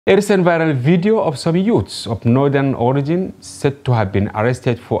A recent viral video of some youths of northern origin said to have been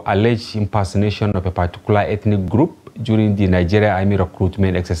arrested for alleged impersonation of a particular ethnic group during the Nigerian Army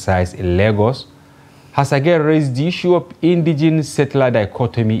recruitment exercise in Lagos has again raised the issue of indigene settler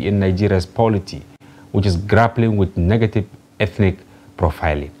dichotomy in Nigeria's polity, which is grappling with negative ethnic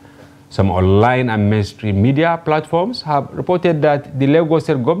profiling. Some online and mainstream media platforms have reported that the Lagos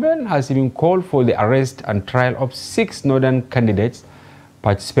state government has even called for the arrest and trial of 6 northern candidates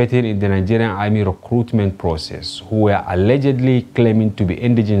participating in the Nigerian Army recruitment process who were allegedly claiming to be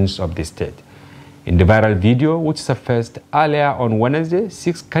indigenes of the state. In the viral video, which surfaced earlier on Wednesday,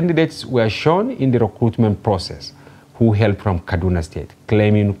 6 candidates were shown in the recruitment process who hailed from Kaduna State,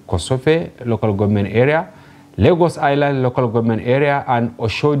 claiming Kosofe local government area, Lagos Island local government area, and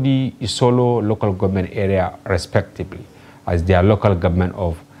Oshodi Isolo local government area, respectively, as their local government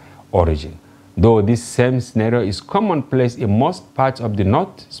of origin. Though this same scenario is commonplace in most parts of the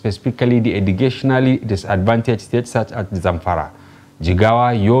north, specifically the educationally disadvantaged states such as Zamfara,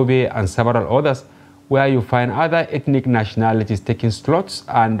 Jigawa, Yobe, and several others, where you find other ethnic nationalities taking slots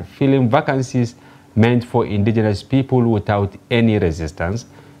and filling vacancies meant for indigenous people without any resistance.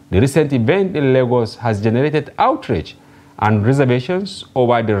 The recent event in Lagos has generated outrage and reservations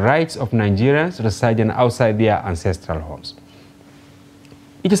over the rights of Nigerians residing outside their ancestral homes.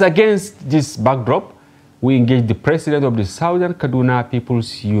 It is against this backdrop we engaged the president of the Southern Kaduna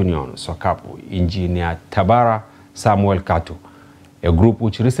People's Union, SOKAPU, Engineer Tabara Samuel Kato, a group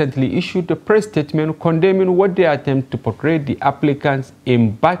which recently issued a press statement condemning what they attempt to portray the applicants in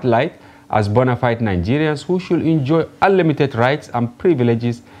bad light as bona fide Nigerians who should enjoy unlimited rights and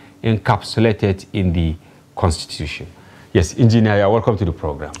privileges encapsulated in the Constitution. Yes, Engineer, you're welcome to the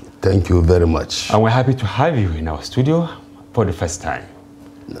program. Thank you very much. And we're happy to have you in our studio for the first time.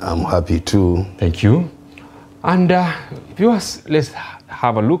 I'm happy too. Thank you. And viewers, let's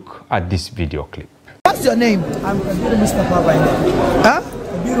have a look at this video clip. What's your name? I'm Kabiru Mustafa by name. Huh?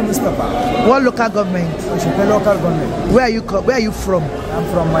 Kabiru Mustafa. What local government? Oshope local government. Where are you from? I'm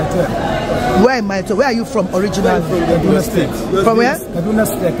from Maito. Where in Maito? Where are you from originally? Kaduna State. From where? Kaduna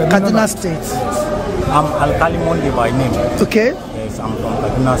State. Kaduna State. I'm Alkali Monde by name. Okay. Yes, I'm from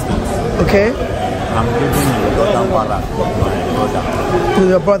Kaduna State. Okay. I'm living in Zamfara with my brother. With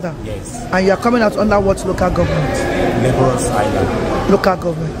your brother? Yes. And you are coming out under what local government? Lagos Island. Local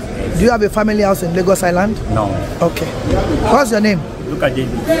government. Yes. Do you have a family house in Lagos Island? No. Okay. What's your name? Luka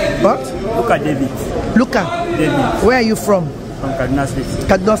David. What? Luka David. Luka. David. Where are you from? From Kaduna State.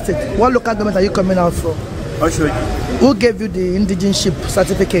 Kaduna State. What local government are you coming out from? Oshodi. Who gave you the indigeneship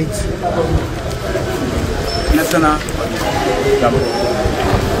certificate? National.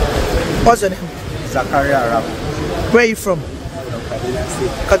 What's your name? Zakaria Arab. Where are you from?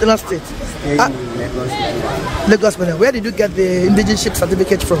 Kaduna State. Lagos State. Where did you get the indigeneship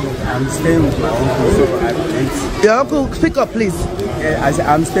certificate from? I'm staying with my uncle, so I went. Your uncle, speak up, please.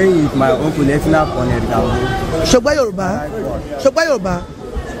 I'm staying with my uncle, Lieutenant Colonel Gambo. Shogba Yoruba. Shogba Yoruba.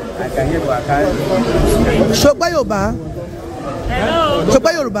 I can hear what I can. Shogba Yoruba.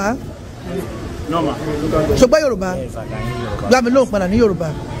 Shogba Yoruba. No, ma. Shogba Yoruba. Yes, I can hear Yoruba. Gbami lóhùn padà ní Yoruba.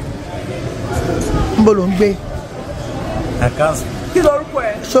 Níbo lò ń gbé? I can't. Kí lorúkọ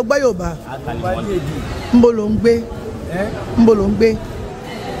ẹ? Shogba Yoruba. Níbo lò ń gbé? Níbo lò ń gbé?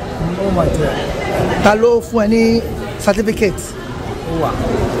 Ta ló fún ẹ ní certificate?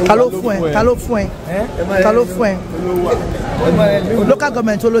 Ta ló fún ẹ? Ta ló fún ẹ? Ta ló fún ẹ? Local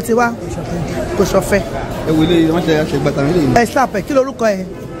government ló ti wá? Kosofe. Ẹ stop ẹ, kí lorúkọ ẹ?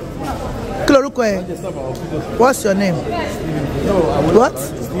 Kí lorúkọ ẹ? What's your name? What?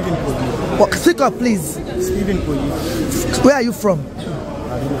 Speak up, please. Where are you from?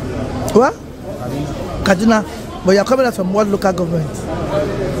 What? Kaduna. But you're coming out from what local government?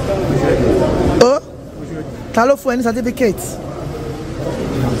 Oh? Ta ló fún ẹ ní certificate?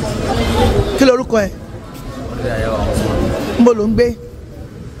 Kí lorúkọ ẹ? Níbo lò ń gbé?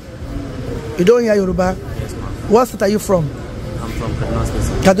 You don't hear Yoruba? What state are you from? I'm from Kaduna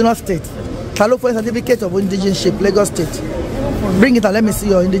State. Kaduna State. Ta ló fún ẹ certificate of indigeneship, Lagos State? Bring it and let me see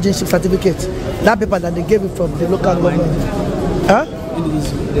your indigeneship certificate. That paper that they gave you from the local government. Huh?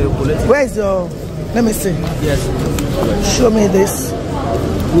 Where is your... Let me see. Yes. Show me this.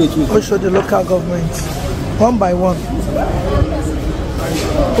 We'll show the local government. One by one.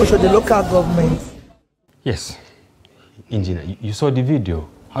 We'll show the local government. Yes. Engineer, you saw the video.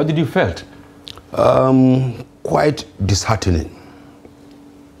 How did you felt? Quite disheartening.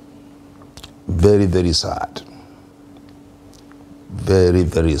 Very, very sad. Very,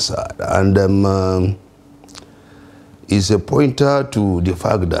 very sad. And it's a pointer to the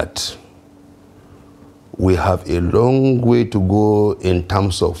fact that we have a long way to go in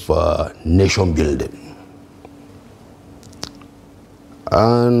terms of nation building.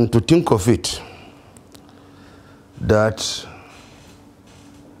 And to think of it, that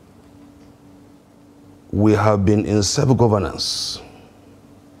we have been in self-governance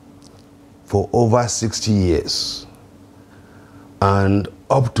for over 60 years. And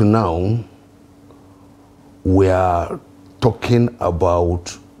up to now, we are talking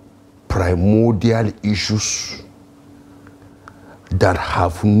about primordial issues that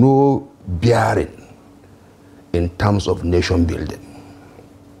have no bearing in terms of nation building.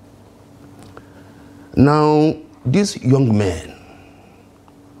 Now, these young men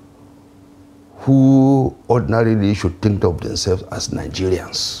who ordinarily should think of themselves as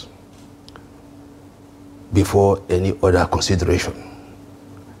Nigerians before any other consideration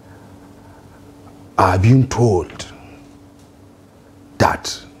are being told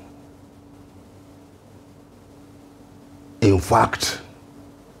that, in fact,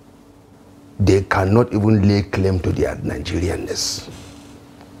 they cannot even lay claim to their Nigerianness.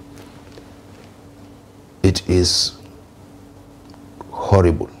 It is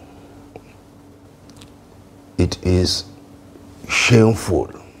horrible. It is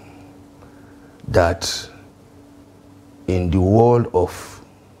shameful that in the world of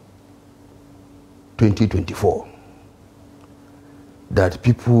 2024, that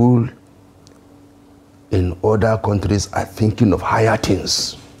people in other countries are thinking of higher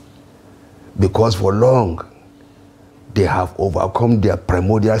things, because for long they have overcome their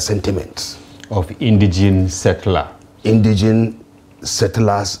primordial sentiments of indigene settler. Indigene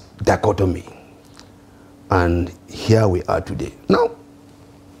settlers dichotomy. And here we are today. Now,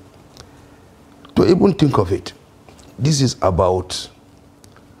 to even think of it, this is about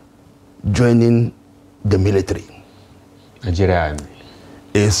joining the military. Nigerian.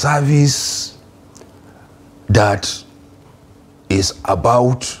 A service that is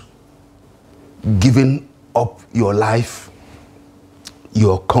about giving up your life,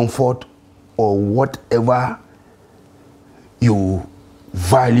 your comfort, or whatever you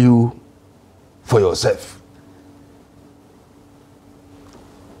value for yourself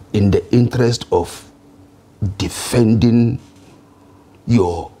in the interest of defending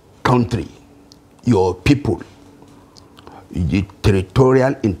your country, your people, the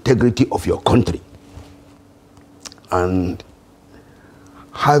territorial integrity of your country. And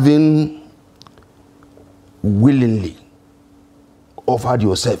having willingly offered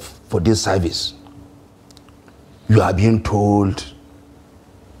yourself for this service, you are being told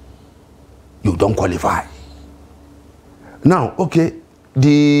you don't qualify. Now, okay,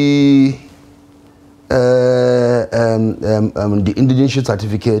 the indigenous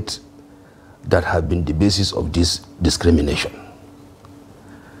certificate that have been the basis of this discrimination.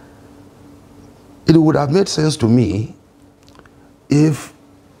 It would have made sense to me if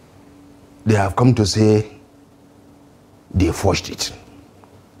they have come to say they forged it.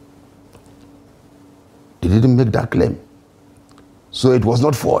 They didn't make that claim. So it was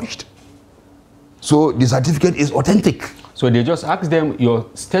not forged. So the certificate is authentic. So they just asked them, your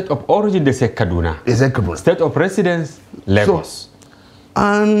state of origin, they say Kaduna. They said Kaduna. State of residence, Lagos. So,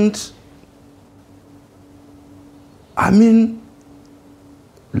 and I mean,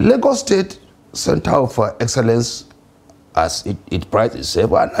 Lagos State Center of Excellence, as it prides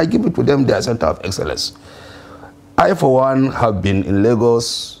itself, and I give it to them, their Center of Excellence. I, for one, have been in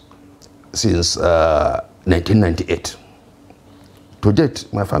Lagos since 1998. To date,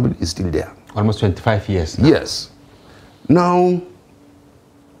 my family is still there. Almost 25 years now. Yes. Now,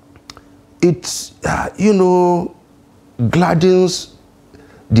 it, you know, gladdens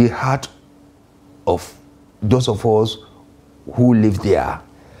the heart of those of us who live there,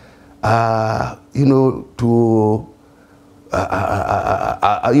 you know, to,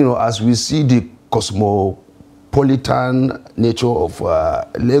 you know, as we see the cosmopolitan nature of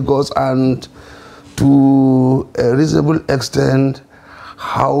Lagos, and to a reasonable extent,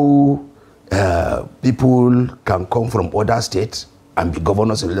 how people can come from other states and be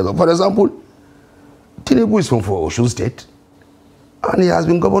governors in Lagos. For example, Tinubu is from Osun State, and he has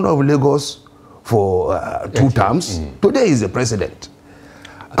been governor of Lagos for 2 terms. Today he's the president.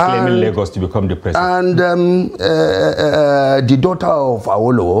 Claiming Lagos to become the president. And the daughter of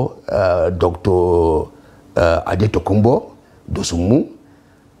Awolowo, Dr. Adetokunbo Dosunmu,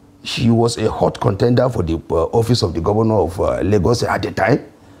 she was a hot contender for the office of the governor of Lagos at the time.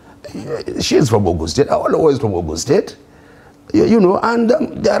 She is from Ogun State. Awolowo is from Ogun State. You know, and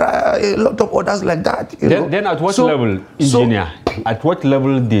there are a lot of others like that. Then at what level, engineer, at what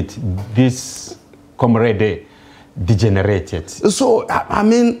level did this comrade degenerated? So, I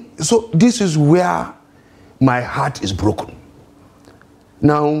mean, so this is where my heart is broken.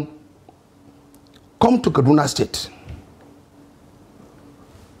 Now, come to Kaduna State.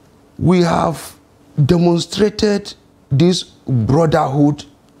 We have demonstrated this brotherhood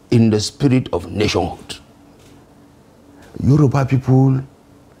in the spirit of nationhood. Yoruba people,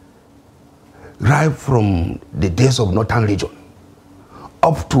 right from the days of Northern Region,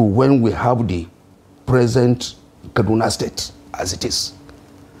 up to when we have the present Kaduna State as it is,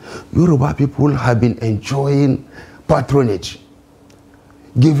 Yoruba people have been enjoying patronage,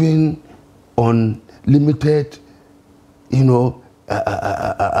 given unlimited,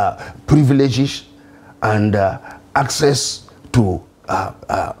 privileges and access to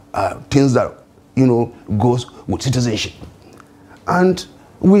things that goes with citizenship. And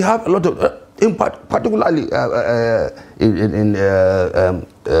we have a lot of, particularly in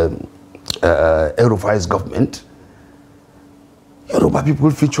El-Rufai's government, Yoruba people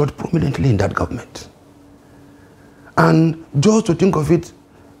featured prominently in that government. And just to think of it,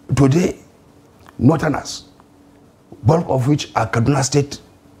 today, Northerners, bulk of which are Kaduna State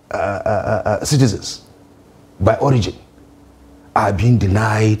citizens by origin, are being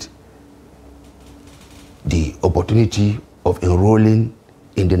denied the opportunity of enrolling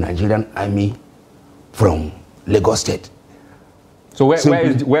in the Nigerian army from Lagos State. So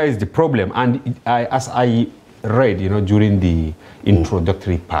where is the problem? And as I read, during the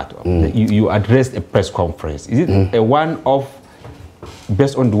introductory part, you addressed a press conference. Is it a one-off,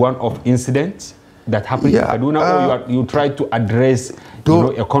 based on the one-off incident that happened in Kaduna, or you try to address a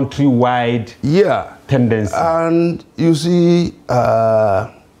countrywide tendency? And you see,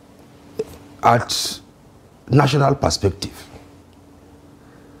 at national perspective,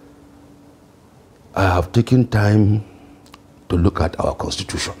 I have taken time to look at our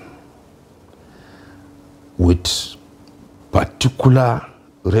constitution with particular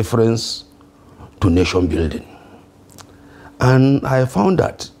reference to nation building. And I found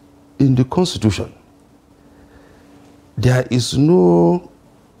that in the constitution, there is no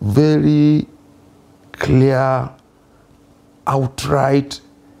very clear, outright,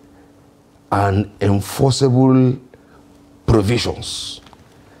 and enforceable provisions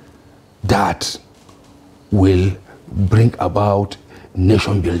that will bring about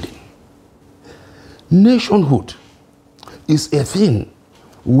nation building. Nationhood is a thing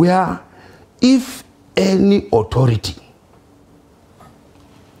where if any authority,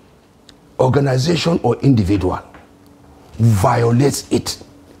 organization or individual violates it,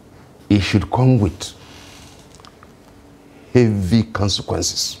 it should come with heavy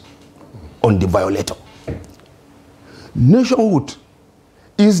consequences on the violator. Nationhood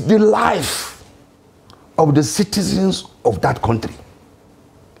is the life of the citizens of that country.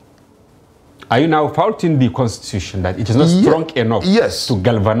 Are you now faulting the constitution that it is not strong enough to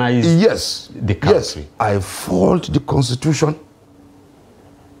galvanize the country? Yes, I fault the constitution.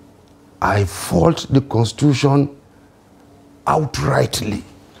 I fault the constitution outrightly,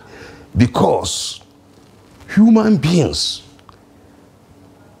 because human beings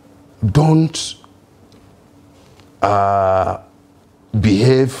don't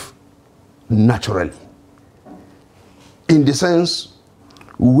behave naturally, in the sense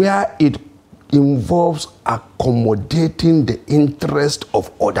where it involves accommodating the interest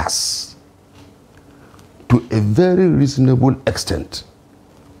of others. To a very reasonable extent,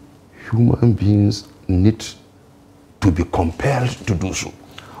 human beings need to be compelled to do so.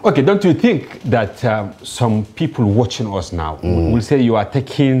 Okay, don't you think that some people watching us now will say you are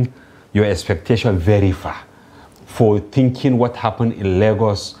taking your expectation very far for thinking what happened in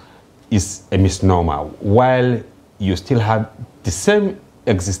Lagos is a misnomer, while you still have the same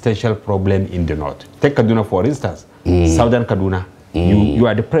existential problem in the north? Take Kaduna, for instance. Southern Kaduna, you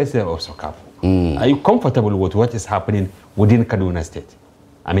are the president of Sokapu. Are you comfortable with what is happening within Kaduna State?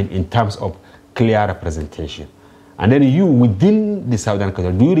 I mean, in terms of clear representation. And then you, within the Southern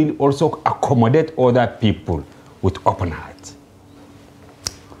Kaduna, do you really also accommodate other people with open hearts?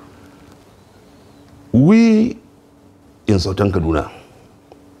 We, in Southern Kaduna,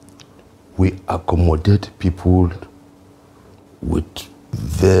 we accommodate people with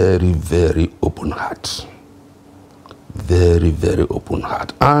very, very open heart. Very, very open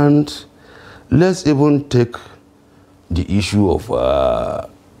heart. And let's even take the issue of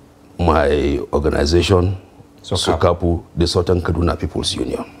my organization, Sokapu, the Southern Kaduna People's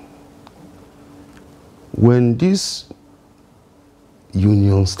Union. When this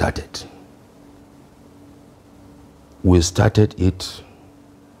union started, we started it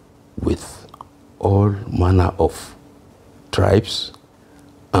with all manner of tribes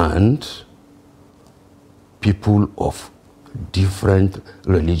and people of different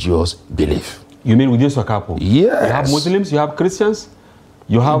religious belief. You mean within Sokapo? Yes. You have Muslims, you have Christians,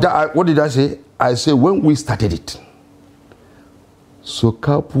 you have... What did I say? I say when we started it,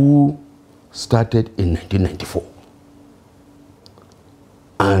 Sokapo started in 1994.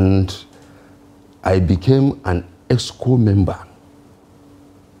 And I became an EXCO member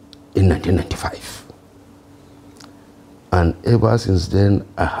in 1995. And ever since then,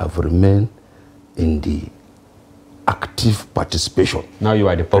 I have remained in the active participation. Now you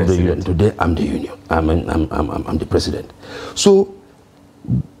are the president. Of the union. Today, I'm the union. I'm the president. So,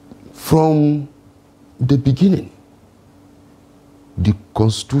 from the beginning, the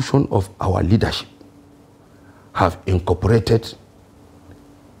constitution of our leadership have incorporated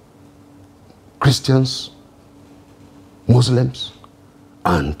Christians, Muslims,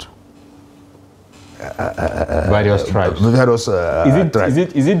 and various tribes.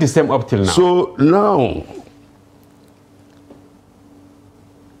 Is it the same up till now? So now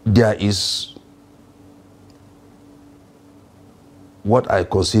there is what I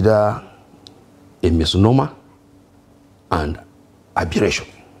consider a misnomer and aberration.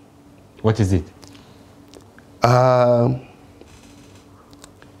 What is it?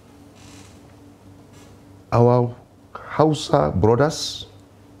 Our Hausa brothers,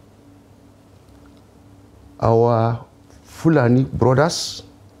 our Fulani brothers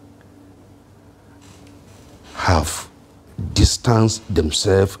have distanced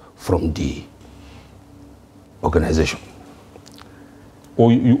themselves from the organization.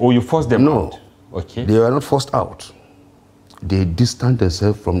 Or you forced them No. out? Okay. They were not forced out. They distanced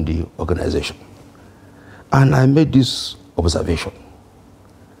themselves from the organization. And I made this observation.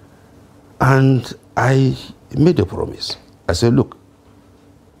 And I made a promise. I said, look,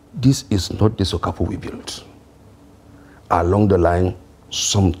 this is not the Sokapo we built. Along the line,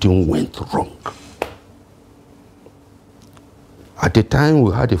 something went wrong. At the time,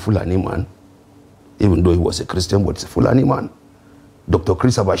 we had a Fulani man, even though he was a Christian, but it's a Fulani man, Dr.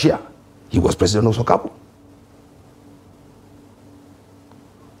 Chris Abashia. He was president of Sokapo.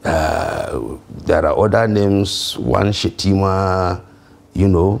 There are other names, one Shetima, you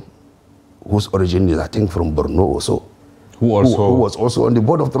know, whose origin is, I think, from Borno also. Who was also on the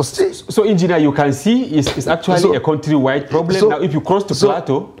board of trustees. So, engineer, you can see it's actually a country-wide problem. Now, if you cross to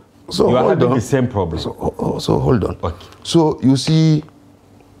Plateau, you are having the same problem. So hold on. Okay. So, you see,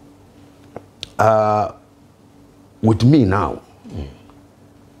 with me now,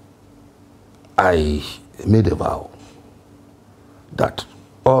 I made a vow that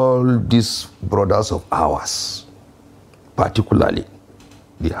all these brothers of ours, particularly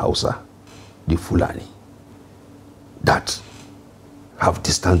the Hausa, the Fulani, that have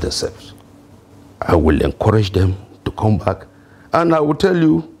distanced themselves, I will encourage them to come back. And I will tell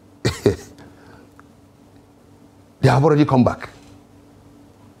you, they have already come back.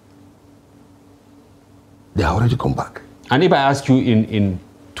 They have already come back. And if I ask you in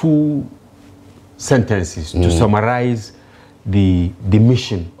 2 sentences to summarize the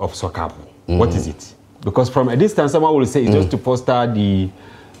mission of Sokapo, what is it? Because from a distance, someone will say it's just to foster the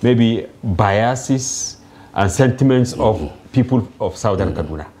maybe biases and sentiments of people of Southern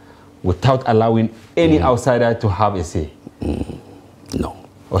Kaduna without allowing any outsider to have a say. No.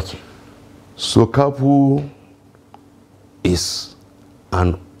 Okay. Sokapo is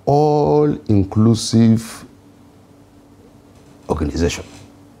an all-inclusive organization,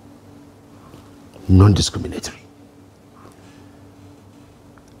 non-discriminatory.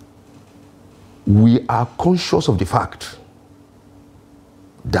 We are conscious of the fact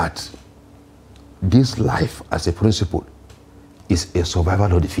that this life as a principle is a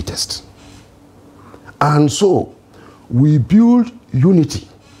survival of the fittest. And so we build unity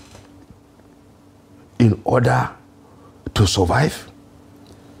in order to survive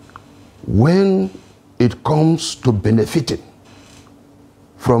when it comes to benefiting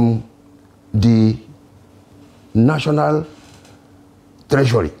from the national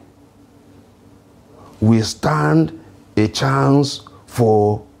treasury. We stand a chance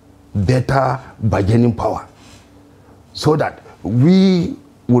for better bargaining power so that we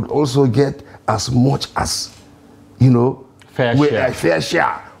would also get as much as, you know, a fair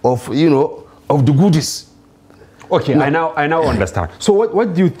share of, you know, of the goodies. Okay, now, I now understand. So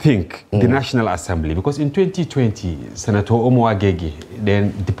what do you think the National Assembly, because in 2020, Senator Omo Agege,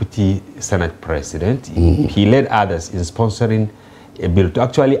 then Deputy Senate President, he led others in sponsoring a bill to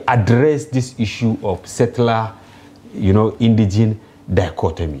actually address this issue of settler, you know, indigene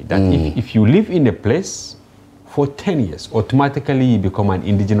dichotomy. That if you live in a place for 10 years, automatically you become an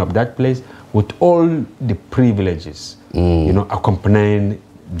indigene of that place with all the privileges, you know, accompanying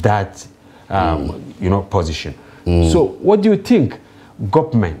that, you know, position. So what do you think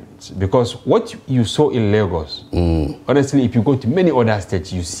government government? Because what you saw in Lagos, honestly, if you go to many other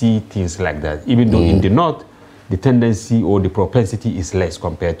states, you see things like that. Even though in the north, the tendency or the propensity is less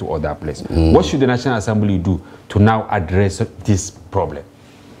compared to other places. What should the National Assembly do to now address this problem?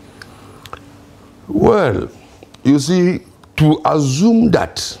 Well, you see, to assume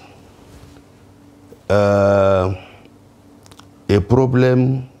that a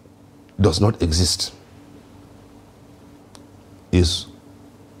problem does not exist is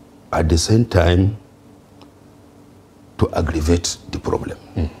at the same time to aggravate the problem.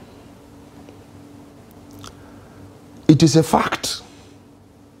 It is a fact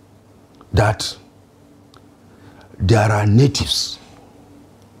that there are natives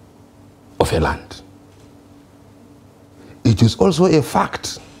of a land. It is also a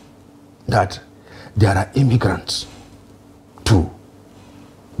fact that there are immigrants to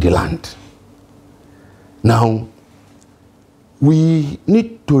the land. Now, we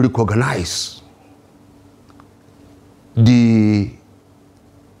need to recognize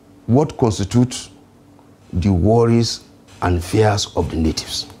what constitutes the worries and fears of the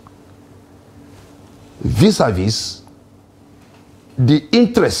natives vis-a-vis the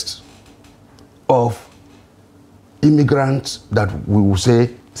interest of immigrants that we will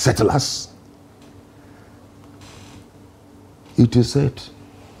say settlers. It is said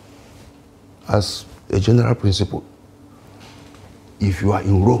as a general principle, if you are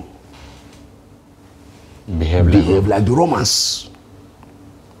in Rome, behave like the Romans.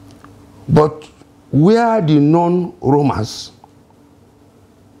 But where the non-Romans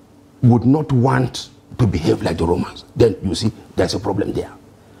would not want to behave like the Romans, then you see there's a problem there.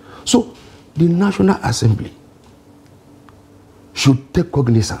 So the National Assembly should take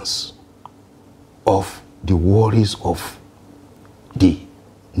cognizance of the worries of the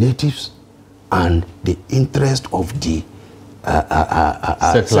natives and the interest of the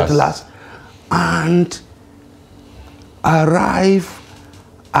settlers, and arrive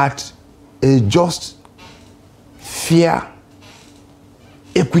at a just, fair,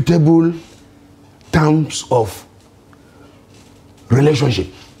 equitable terms of relationship.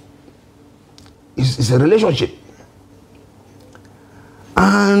 It's a relationship.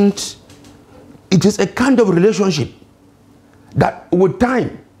 And it is a kind of relationship that with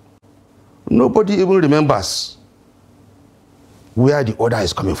time, nobody even remembers where the order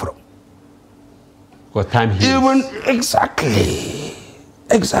is coming from. What time heals. Even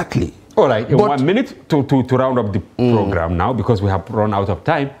exactly. All right, in 1 minute to round up the program now, because we have run out of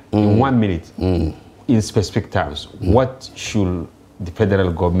time. In 1 minute, in specific terms, what should the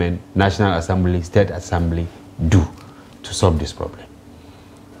federal government, National Assembly, State Assembly do to solve this problem?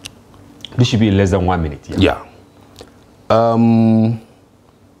 This should be in less than 1 minute. Yeah.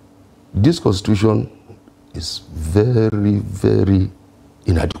 This constitution is very, very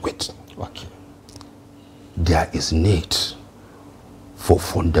inadequate. Okay. There is need for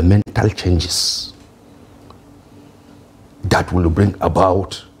fundamental changes that will bring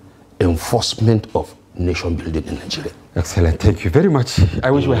about enforcement of nation building in Nigeria. Excellent. Thank you very much.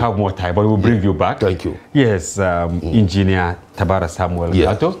 I wish we have more time, but we'll bring you back. Thank you. Yes, Engineer Tabara Samuel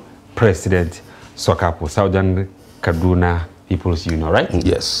Gato, President Sokapo, Southern Kaduna People's Union, right?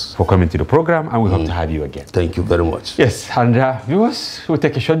 Yes. For coming to the program, and we hope to have you again. Thank you very much. Yes, and viewers, we'll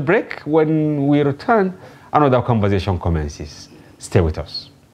take a short break. When we return, another conversation commences. Stay with us.